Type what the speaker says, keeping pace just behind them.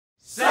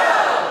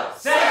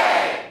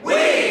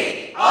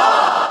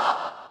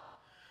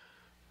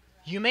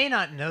You may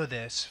not know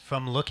this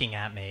from looking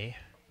at me,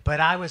 but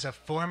I was a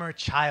former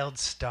child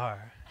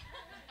star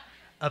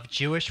of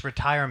Jewish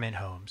retirement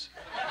homes.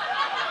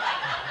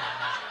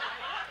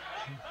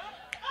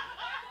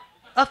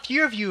 A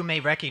few of you may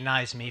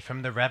recognize me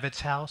from the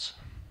Revitz house,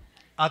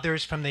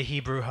 others from the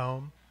Hebrew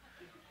home,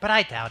 but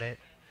I doubt it.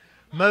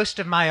 Most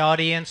of my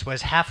audience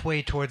was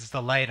halfway towards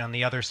the light on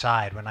the other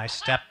side when I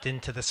stepped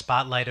into the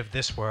spotlight of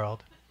this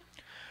world.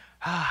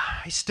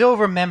 I still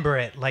remember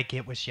it like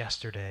it was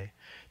yesterday.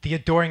 The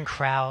adoring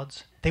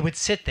crowds, they would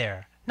sit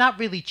there, not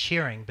really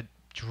cheering, but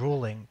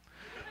drooling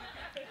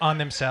on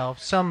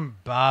themselves, some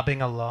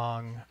bobbing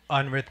along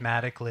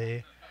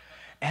unrhythmically.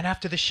 And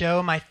after the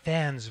show, my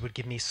fans would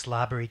give me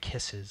slobbery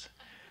kisses.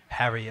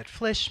 Harriet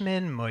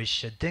Fleischman,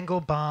 Moshe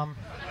Dekelbaum.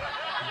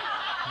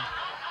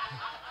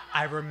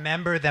 I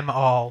remember them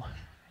all,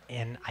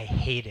 and I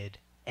hated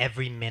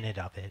every minute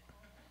of it.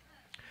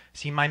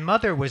 See, my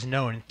mother was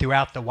known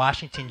throughout the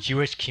Washington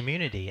Jewish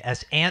community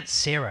as Aunt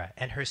Sarah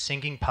and her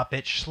singing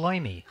puppet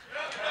Shloimi.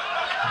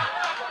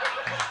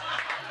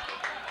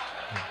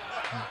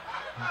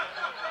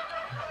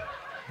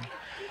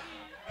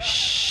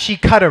 She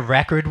cut a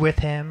record with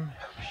him.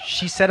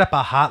 She set up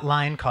a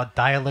hotline called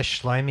Dial a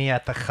Shloimi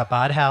at the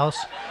Chabad house.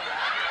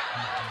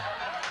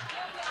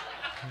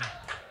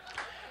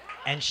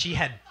 And she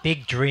had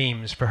big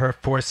dreams for her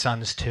 4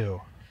 sons,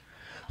 too.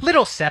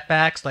 Little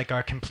setbacks like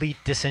our complete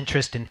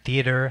disinterest in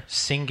theater,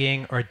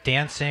 singing, or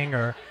dancing,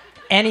 or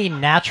any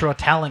natural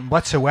talent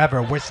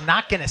whatsoever was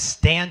not going to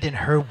stand in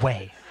her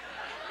way.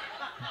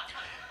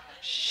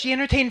 She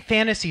entertained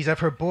fantasies of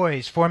her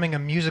boys forming a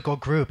musical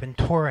group and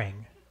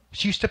touring.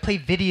 She used to play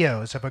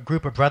videos of a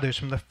group of brothers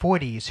from the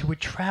 40s who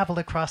would travel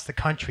across the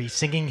country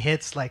singing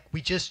hits like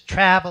 "We Just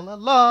Travel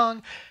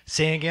Along,"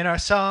 singing our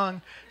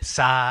song,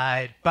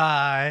 "Side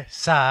by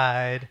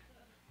Side."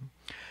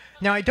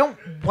 Now, I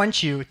don't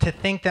want you to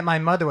think that my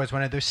mother was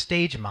one of those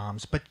stage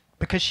moms, but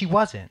because she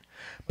wasn't.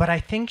 But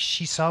I think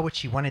she saw what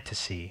she wanted to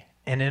see.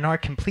 And in our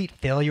complete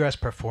failure as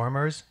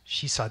performers,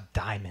 she saw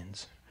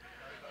diamonds.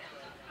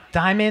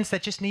 Diamonds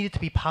that just needed to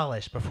be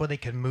polished before they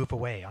could move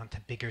away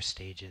onto bigger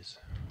stages.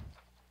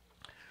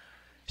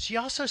 She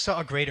also saw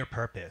a greater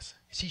purpose.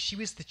 See, she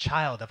was the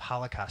child of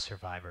Holocaust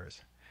survivors.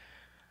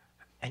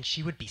 And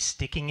she would be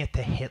sticking it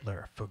to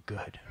Hitler for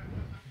good.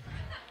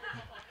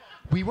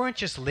 We weren't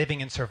just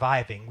living and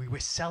surviving, we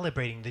were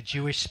celebrating the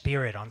Jewish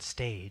spirit on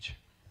stage.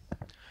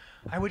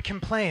 I would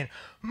complain,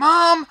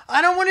 "Mom,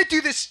 I don't want to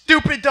do this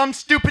stupid, dumb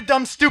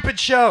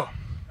show."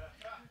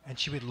 And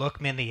she would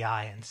look me in the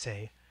eye and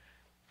say,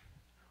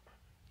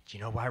 "Do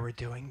you know why we're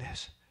doing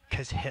this?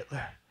 Because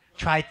Hitler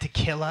tried to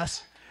kill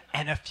us,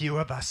 and a few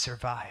of us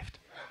survived."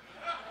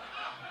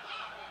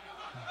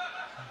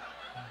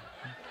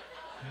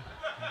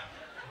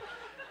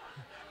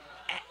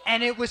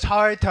 And it was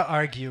hard to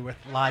argue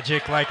with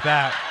logic like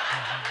that.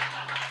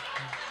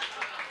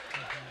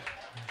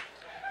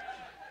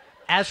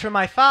 As for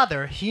my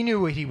father, he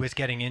knew what he was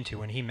getting into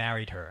when he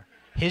married her.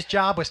 His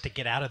job was to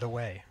get out of the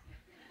way.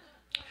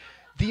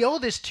 The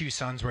oldest 2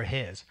 sons were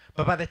his,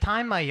 but by the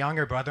time my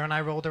younger brother and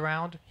I rolled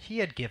around, he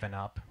had given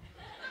up.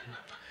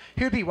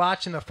 He would be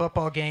watching the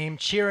football game,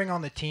 cheering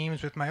on the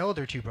teams with my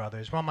older 2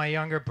 brothers, while my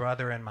younger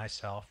brother and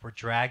myself were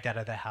dragged out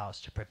of the house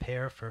to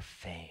prepare for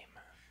fame.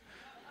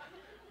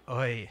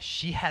 Oy,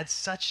 she had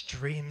such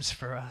dreams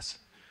for us.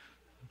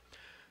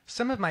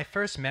 Some of my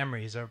first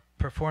memories are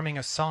performing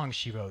a song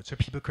she wrote so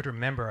people could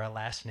remember our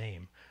last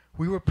name.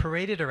 We were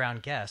paraded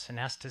around guests and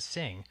asked to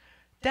sing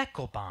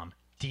Dekelbaum,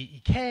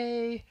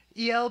 Dekelbaum,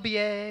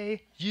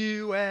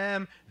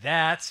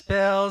 that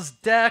spells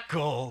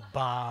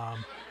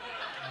Dekelbaum.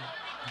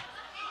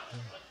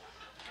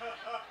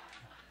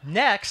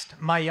 Next,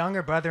 my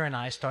younger brother and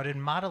I started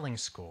modeling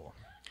school.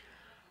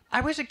 I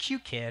was a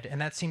cute kid,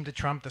 and that seemed to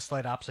trump the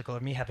slight obstacle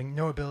of me having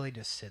no ability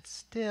to sit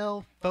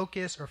still,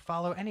 focus, or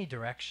follow any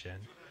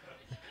direction.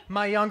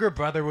 My younger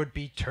brother would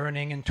be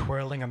turning and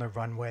twirling on the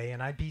runway,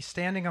 and I'd be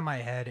standing on my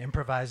head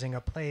improvising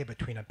a play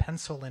between a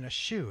pencil and a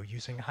shoe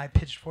using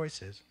high-pitched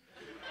voices.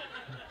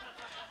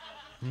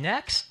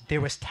 Next, there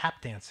was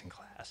tap dancing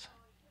class,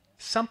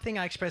 something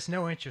I expressed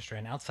no interest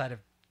in outside of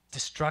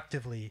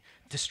destructively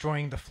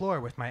destroying the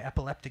floor with my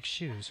epileptic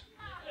shoes.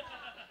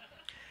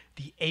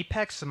 The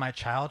apex of my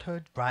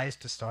childhood rise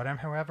to stardom,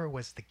 however,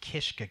 was the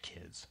Kishka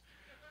Kids.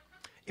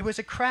 It was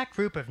a crack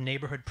group of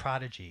neighborhood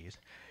prodigies.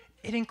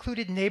 It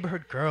included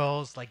neighborhood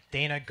girls like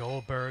Dana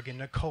Goldberg and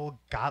Nicole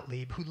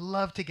Gottlieb who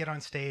loved to get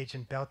on stage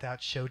and belt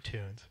out show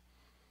tunes.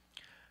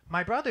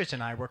 My brothers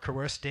and I were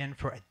coerced in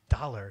for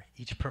 $1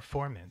 each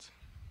performance,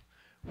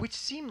 which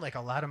seemed like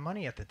a lot of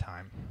money at the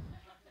time.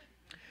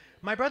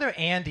 My brother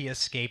Andy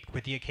escaped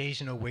with the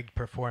occasional wigged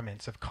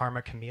performance of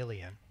Karma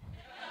Chameleon.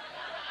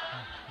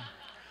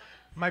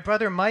 My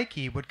brother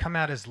Mikey would come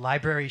out as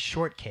library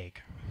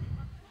shortcake.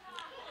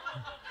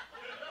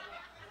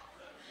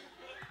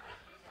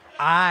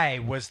 I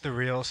was the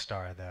real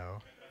star,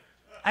 though.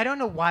 I don't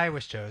know why I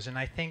was chosen.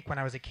 I think when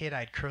I was a kid I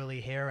had curly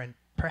hair, and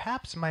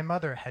perhaps my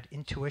mother had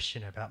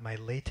intuition about my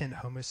latent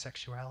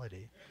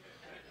homosexuality.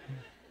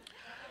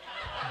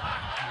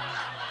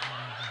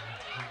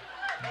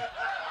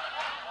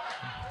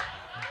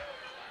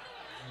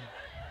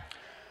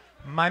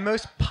 My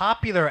most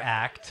popular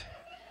act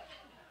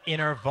in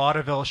our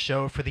vaudeville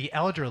show for the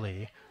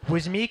elderly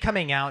was me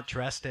coming out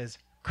dressed as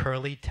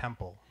Curly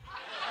Temple.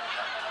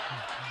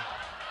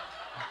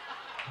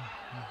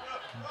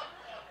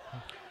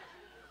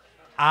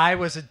 I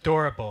was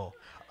adorable.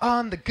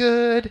 On the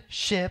good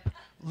ship,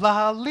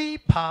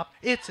 lollipop,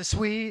 it's a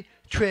sweet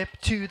trip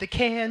to the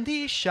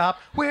candy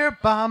shop where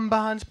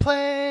bonbons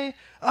play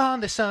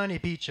on the sunny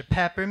beach of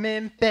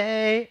Peppermint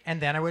Bay. And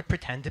then I would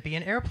pretend to be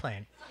an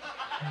airplane.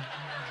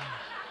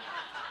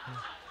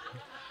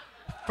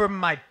 For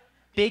my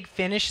big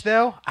finish,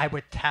 though, I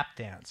would tap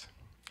dance.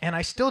 And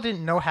I still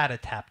didn't know how to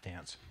tap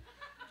dance.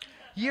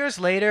 Years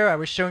later, I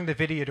was showing the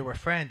video to a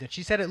friend, and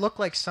she said it looked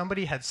like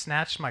somebody had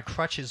snatched my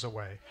crutches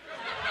away.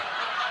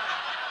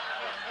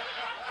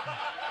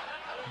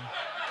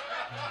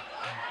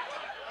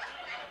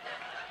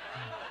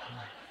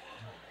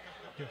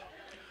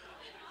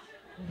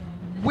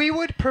 We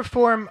would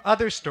perform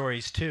other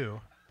stories,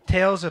 too.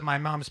 Tales of my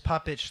mom's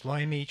puppet,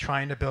 Shloimi,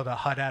 trying to build a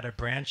hut out of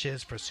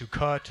branches for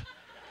Sukkot.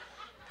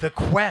 The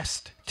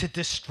quest to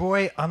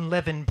destroy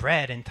unleavened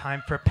bread in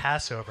time for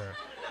Passover.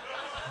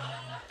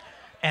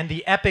 And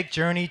the epic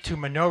journey to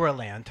Menorah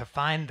Land to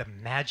find the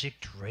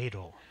magic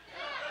dreidel.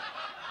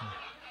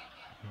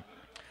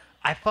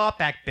 I fought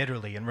back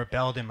bitterly and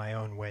rebelled in my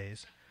own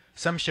ways.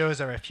 Some shows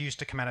I refused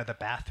to come out of the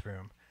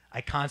bathroom.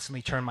 I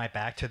constantly turned my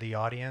back to the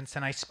audience,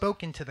 and I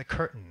spoke into the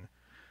curtain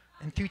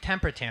and threw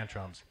temper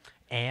tantrums.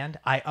 And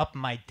I upped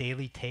my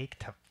daily take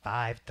to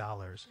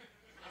 $5.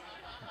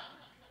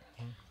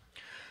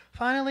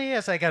 Finally,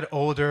 as I got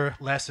older,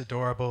 less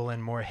adorable,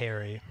 and more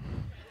hairy,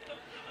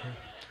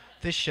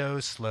 the show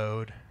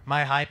slowed.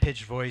 My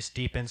high-pitched voice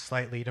deepened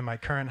slightly to my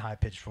current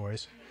high-pitched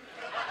voice.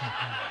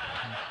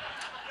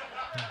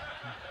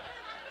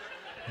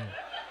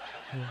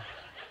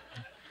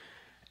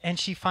 And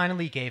she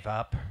finally gave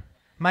up.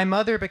 My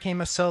mother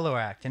became a solo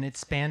act and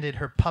expanded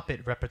her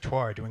puppet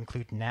repertoire to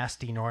include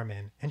Nasty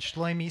Norman and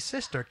Shloimi's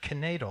sister,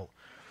 Knadel.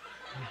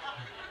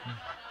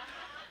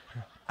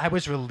 I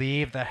was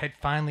relieved that I had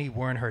finally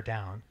worn her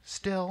down.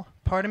 Still,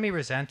 part of me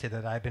resented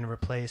that I had been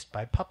replaced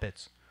by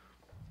puppets.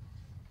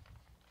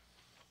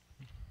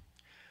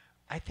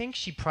 I think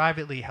she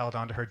privately held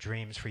on to her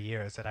dreams for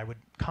years that I would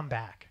come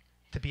back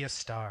to be a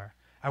star.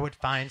 I would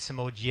find some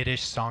old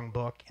Yiddish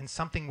songbook and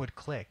something would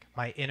click.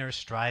 My inner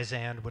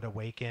Streisand would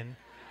awaken.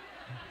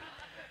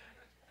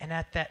 And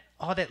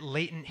all that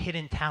latent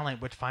hidden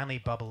talent would finally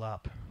bubble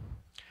up.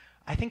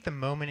 I think the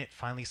moment it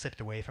finally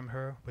slipped away from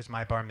her was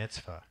my bar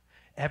mitzvah.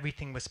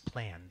 Everything was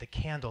planned, the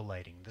candle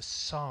lighting, the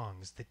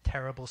songs, the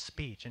terrible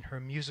speech, and her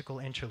musical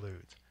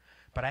interludes.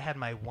 But I had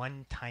my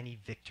one tiny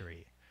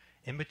victory.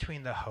 In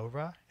between the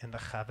Hora and the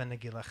Chava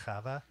Nagila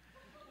Chava,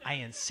 I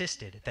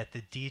insisted that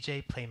the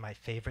DJ play my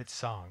favorite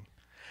song.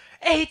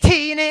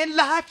 18 in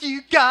life,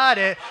 you got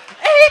it. 18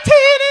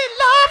 in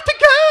life to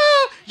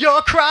go.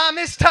 Your crime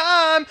is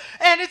time,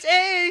 and it's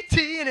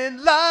 18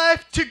 in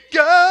life to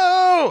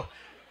go.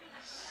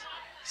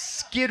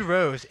 Skid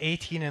Row's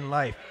 18 in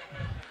life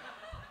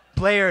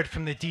blared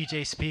from the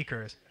DJ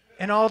speakers,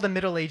 and all the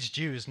middle-aged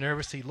Jews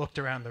nervously looked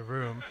around the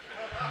room,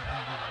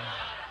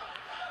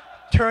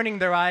 turning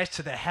their eyes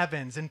to the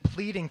heavens and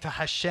pleading to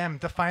Hashem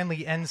to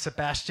finally end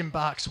Sebastian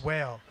Bach's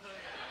wail.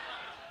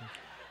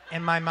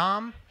 And my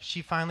mom,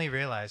 she finally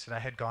realized that I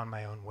had gone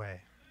my own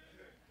way.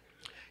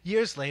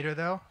 Years later,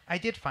 though, I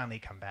did finally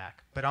come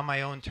back, but on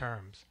my own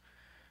terms.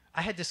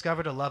 I had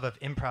discovered a love of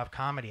improv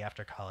comedy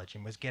after college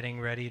and was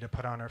getting ready to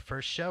put on our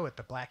first show at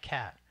the Black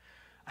Cat.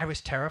 I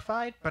was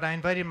terrified, but I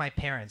invited my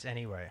parents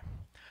anyway.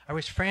 I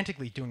was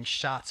frantically doing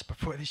shots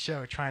before the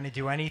show, trying to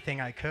do anything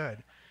I could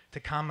to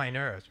calm my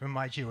nerves when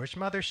my Jewish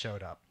mother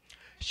showed up.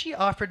 She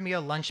offered me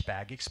a lunch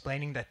bag,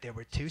 explaining that there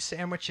were 2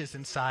 sandwiches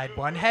inside.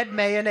 One had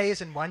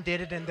mayonnaise and one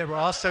didn't, and there were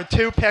also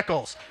 2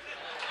 pickles.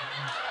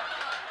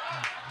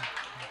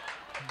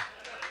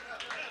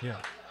 Yeah.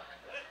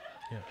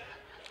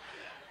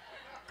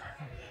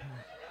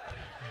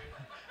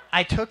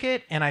 I took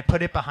it and I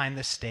put it behind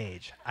the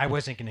stage. I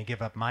wasn't going to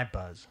give up my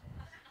buzz.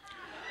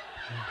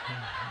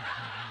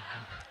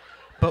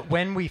 But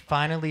when we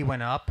finally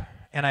went up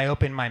and I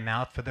opened my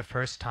mouth for the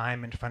first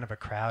time in front of a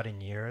crowd in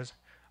years,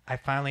 I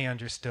finally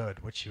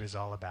understood what she was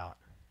all about.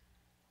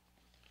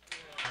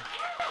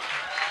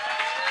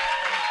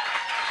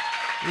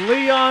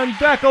 Leon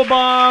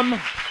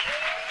Dekelbaum.